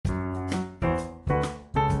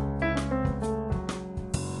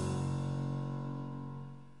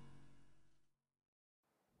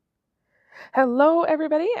Hello,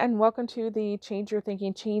 everybody, and welcome to the Change Your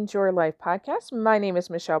Thinking, Change Your Life podcast. My name is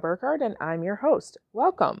Michelle Burkhardt, and I'm your host.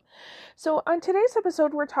 Welcome. So, on today's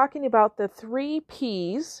episode, we're talking about the 3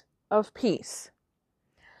 P's of peace.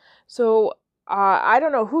 So, I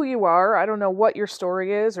don't know who you are. I don't know what your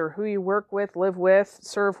story is or who you work with, live with,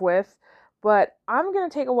 serve with, but I'm going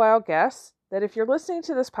to take a wild guess that if you're listening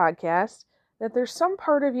to this podcast, that there's some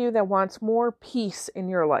part of you that wants more peace in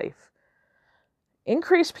your life.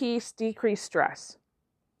 Increase peace, decrease stress.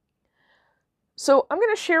 So I'm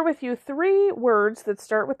going to share with you 3 words that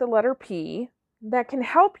start with the letter P that can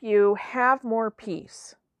help you have more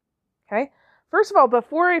peace. Okay. First of all,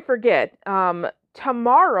 before I forget,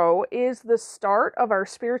 tomorrow is the start of our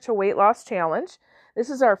spiritual weight loss challenge.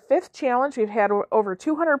 This is our 5th challenge. We've had over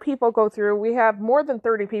 200 people go through. We have more than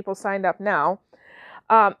 30 people signed up now.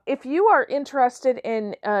 If you are interested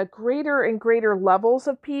in greater and greater levels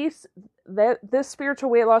of peace, this spiritual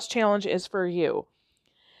weight loss challenge is for you.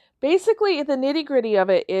 Basically, the nitty-gritty of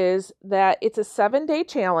it is that it's a 7-day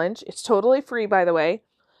challenge. It's totally free, by the way.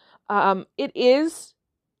 It is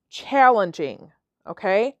challenging,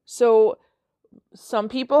 okay? So some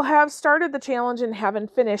people have started the challenge and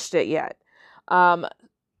haven't finished it yet.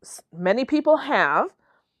 Many people have.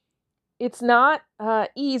 It's not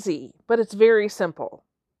easy, but it's very simple.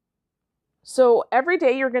 So every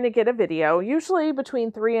day you're going to get a video, usually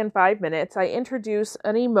between 3 and 5 minutes. I introduce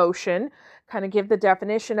an emotion, kind of give the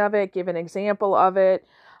definition of it, give an example of it,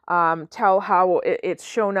 tell how it's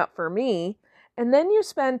shown up for me. And then you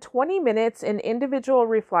spend 20 minutes in individual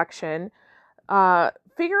reflection,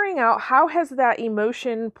 figuring out how has that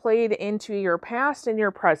emotion played into your past and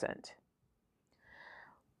your present.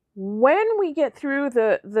 When we get through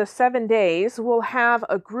the 7 days, we'll have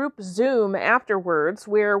a group Zoom afterwards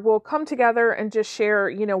where we'll come together and just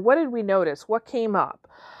share, what did we notice? What came up?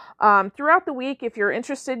 Throughout the week, if you're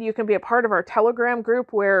interested, you can be a part of our Telegram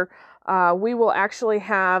group where we will actually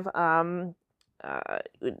have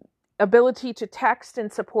ability to text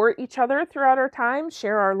and support each other throughout our time,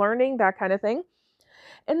 share our learning, that kind of thing.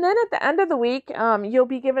 And then at the end of the week, you'll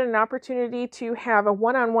be given an opportunity to have a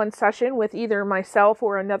one-on-one session with either myself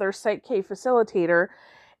or another Psych K facilitator.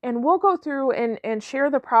 And we'll go through and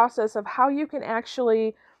share the process of how you can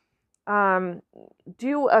actually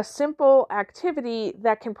do a simple activity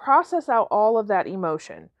that can process out all of that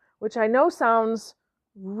emotion, which I know sounds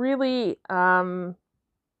really far-fetched,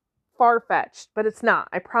 but it's not,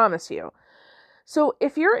 I promise you. So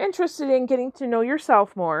if you're interested in getting to know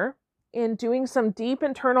yourself more, in doing some deep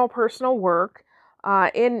internal personal work,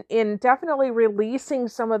 in definitely releasing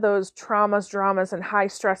some of those traumas, dramas, and high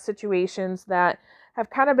stress situations that have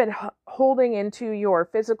kind of been holding into your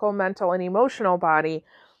physical, mental, and emotional body,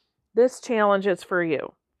 this challenge is for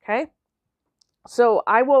you, okay? So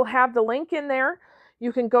I will have the link in there.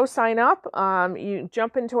 You can go sign up. You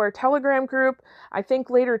jump into our Telegram group. I think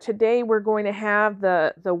later today we're going to have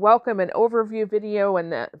the welcome and overview video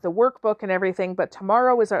and the workbook and everything. But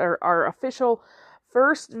tomorrow is our official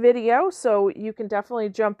first video. So you can definitely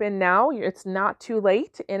jump in now. It's not too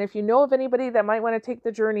late. And if you know of anybody that might want to take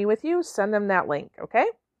the journey with you, send them that link. Okay?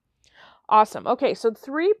 Awesome. Okay. So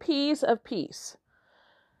 3 P's of peace: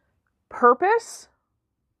 purpose,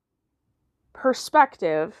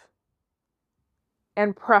 perspective,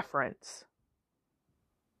 and preference.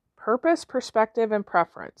 Purpose, perspective, and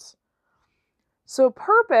preference. So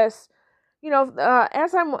purpose,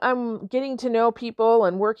 as I'm getting to know people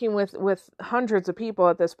and working with hundreds of people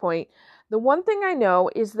at this point, the one thing I know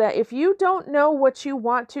is that if you don't know what you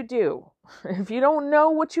want to do, if you don't know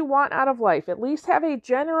what you want out of life, at least have a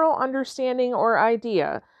general understanding or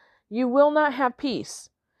idea, you will not have peace.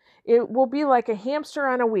 It will be like a hamster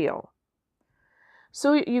on a wheel.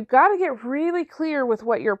 So you got to get really clear with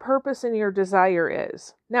what your purpose and your desire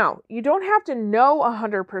is. Now, you don't have to know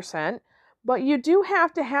 100%, but you do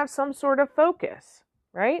have to have some sort of focus,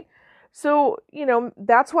 right? So,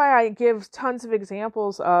 that's why I give tons of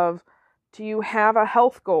examples of, do you have a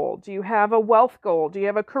health goal? Do you have a wealth goal? Do you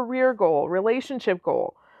have a career goal, relationship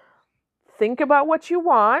goal? Think about what you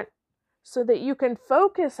want so that you can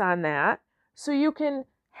focus on that, so you can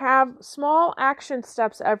have small action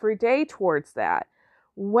steps every day towards that.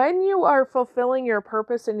 When you are fulfilling your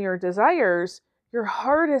purpose and your desires, your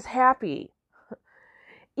heart is happy.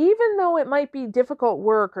 Even though it might be difficult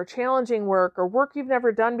work or challenging work or work you've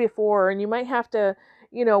never done before, and you might have to,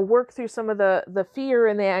 work through some of the fear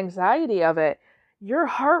and the anxiety of it, your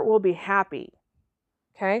heart will be happy.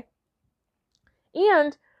 Okay?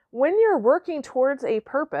 And when you're working towards a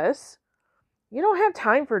purpose, you don't have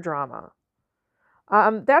time for drama.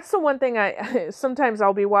 That's the one thing sometimes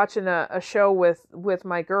I'll be watching a show with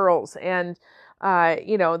my girls, and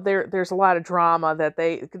there's a lot of drama that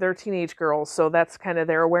they're teenage girls, so that's kind of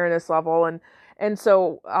their awareness level. And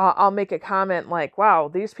so I'll make a comment like, wow,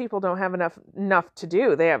 these people don't have enough to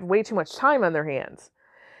do. They have way too much time on their hands.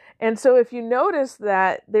 And so if you notice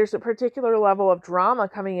that there's a particular level of drama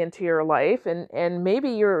coming into your life and maybe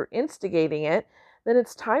you're instigating it, then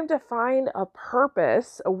it's time to find a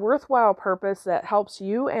purpose, a worthwhile purpose that helps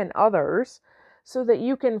you and others so that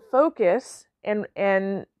you can focus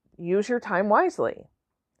and use your time wisely.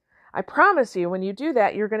 I promise you, when you do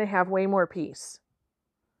that, you're going to have way more peace.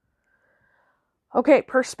 Okay,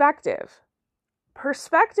 perspective.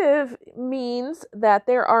 Perspective means that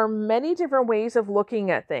there are many different ways of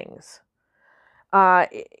looking at things.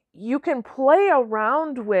 You can play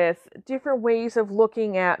around with different ways of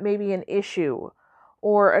looking at maybe an issue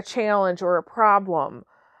or a challenge or a problem.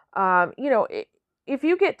 If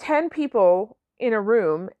you get 10 people in a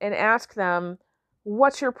room and ask them,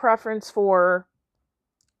 what's your preference for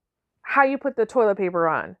how you put the toilet paper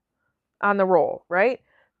on the roll, right?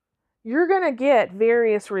 You're going to get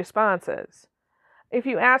various responses. If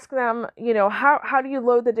you ask them, how do you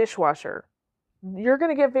load the dishwasher? You're going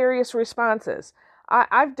to get various responses.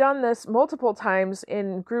 I've done this multiple times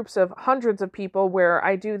in groups of hundreds of people where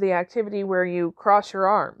I do the activity where you cross your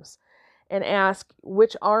arms and ask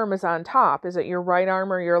which arm is on top. Is it your right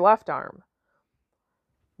arm or your left arm?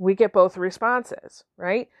 We get both responses,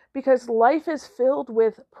 right? Because life is filled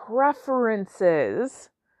with perspectives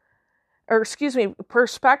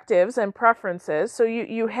and preferences. So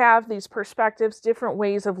you have these perspectives, different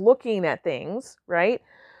ways of looking at things, right?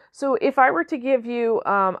 So if I were to give you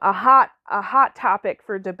a hot topic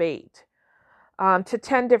for debate to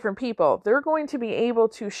 10 different people, they're going to be able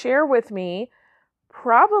to share with me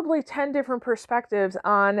probably 10 different perspectives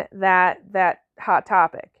on that hot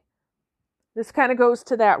topic. This kind of goes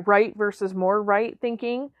to that right versus more right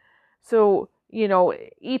thinking. So,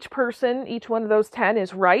 each one of those 10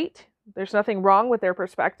 is right. There's nothing wrong with their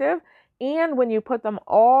perspective. And when you put them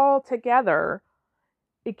all together,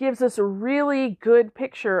 it gives us a really good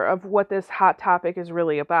picture of what this hot topic is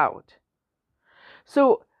really about.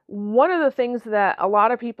 So one of the things that a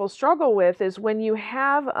lot of people struggle with is when you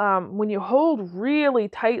hold really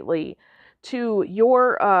tightly to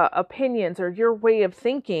your opinions or your way of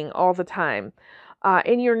thinking all the time,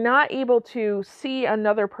 and you're not able to see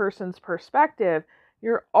another person's perspective,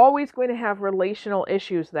 you're always going to have relational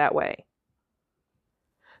issues that way.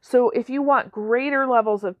 So if you want greater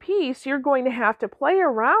levels of peace, you're going to have to play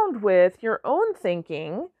around with your own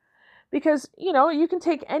thinking because, you can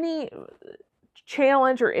take any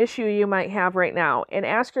challenge or issue you might have right now and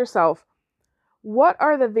ask yourself, what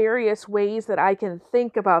are the various ways that I can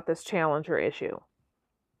think about this challenge or issue?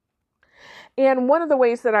 And one of the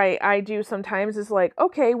ways that I do sometimes is like,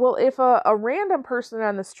 okay, well, if a random person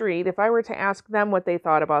on the street, if I were to ask them what they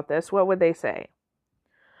thought about this, what would they say?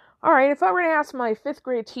 All right, if I were to ask my 5th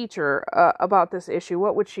grade teacher about this issue,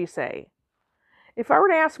 what would she say? If I were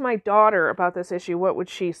to ask my daughter about this issue, what would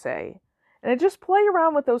she say? And I just play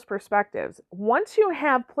around with those perspectives. Once you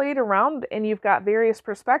have played around and you've got various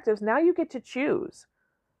perspectives, now you get to choose,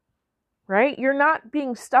 right? You're not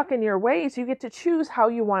being stuck in your ways. You get to choose how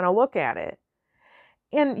you want to look at it.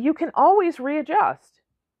 And you can always readjust.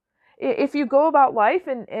 If you go about life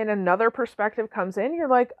and another perspective comes in, you're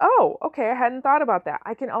like, oh, okay, I hadn't thought about that.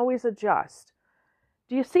 I can always adjust.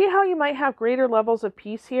 Do you see how you might have greater levels of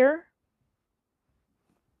peace here?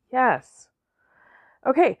 Yes.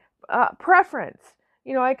 Okay, preference.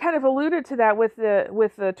 I kind of alluded to that with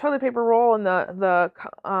the toilet paper roll and the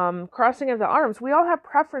crossing of the arms. We all have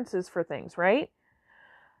preferences for things, right?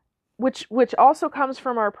 Which also comes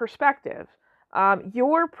from our perspective.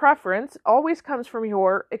 Your preference always comes from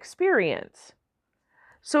your experience.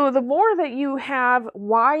 So the more that you have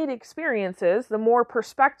wide experiences, the more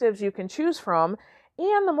perspectives you can choose from,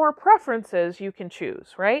 and the more preferences you can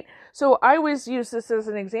choose, right? So I always use this as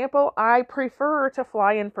an example. I prefer to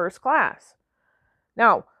fly in first class.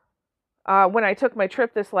 Now, when I took my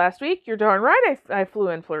trip this last week, you're darn right I flew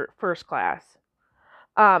in first class.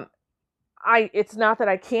 It's not that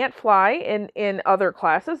I can't fly in other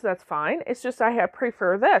classes. That's fine. It's just I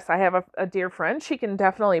prefer this. I have a dear friend. She can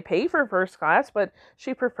definitely pay for first class, but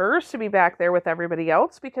she prefers to be back there with everybody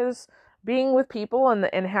else because being with people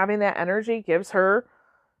and having that energy gives her,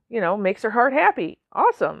 makes her heart happy.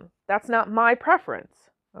 Awesome. That's not my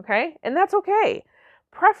preference. Okay. And that's okay.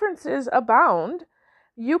 Preferences abound.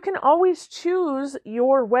 You can always choose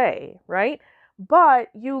your way, right? But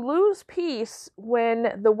you lose peace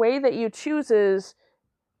when the way that you chooses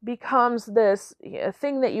becomes this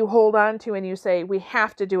thing that you hold on to and you say, we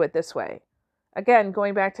have to do it this way. Again,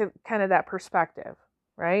 going back to kind of that perspective,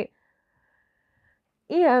 right?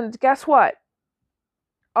 And guess what?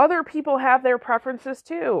 Other people have their preferences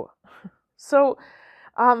too. So,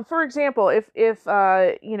 for example, if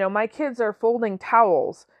my kids are folding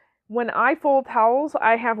towels, when I fold towels,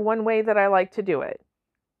 I have one way that I like to do it.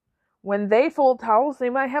 When they fold towels, they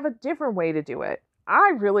might have a different way to do it.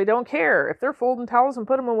 I really don't care. If they're folding towels and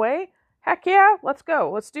put them away, heck yeah, let's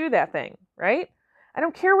go. Let's do that thing, right? I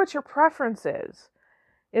don't care what your preference is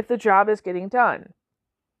if the job is getting done.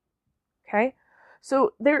 Okay?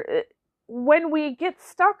 So when we get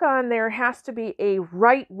stuck on there has to be a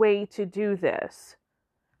right way to do this,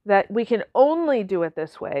 that we can only do it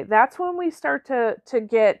this way. That's when we start to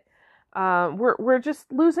get, we're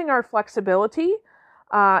just losing our flexibility.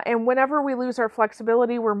 And whenever we lose our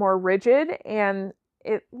flexibility, we're more rigid and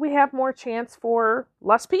we have more chance for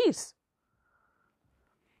less peace.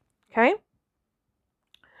 Okay?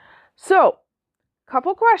 So,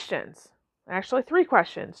 couple questions. Actually, 3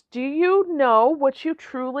 questions. Do you know what you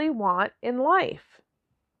truly want in life?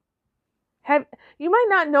 You might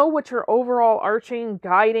not know what your overall arching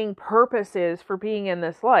guiding purpose is for being in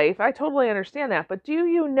this life. I totally understand that. But do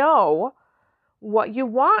you know what you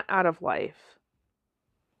want out of life?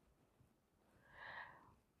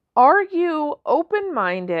 Are you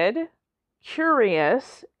open-minded,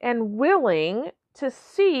 curious, and willing to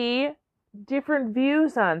see different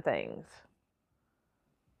views on things?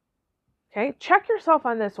 Okay, check yourself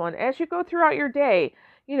on this one. As you go throughout your day,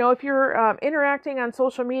 if you're interacting on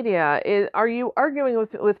social media, are you arguing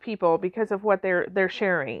with people because of what they're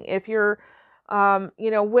sharing? If you're,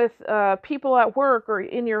 with people at work or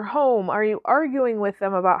in your home, are you arguing with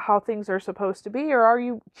them about how things are supposed to be? Or are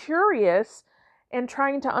you curious and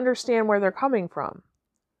trying to understand where they're coming from?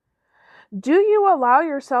 Do you allow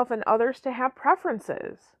yourself and others to have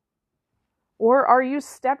preferences? Or are you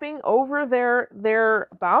stepping over their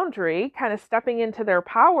boundary, kind of stepping into their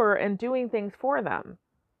power and doing things for them?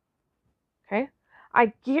 Okay?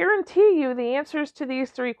 I guarantee you the answers to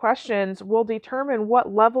these 3 questions will determine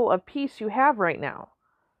what level of peace you have right now.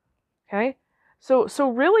 Okay? So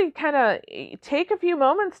really kind of take a few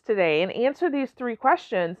moments today and answer these 3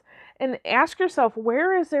 questions and ask yourself,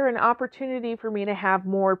 where is there an opportunity for me to have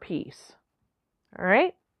more peace? All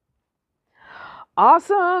right?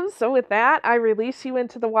 Awesome. So with that, I release you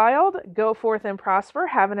into the wild. Go forth and prosper.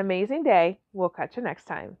 Have an amazing day. We'll catch you next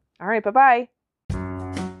time. All right. Bye-bye.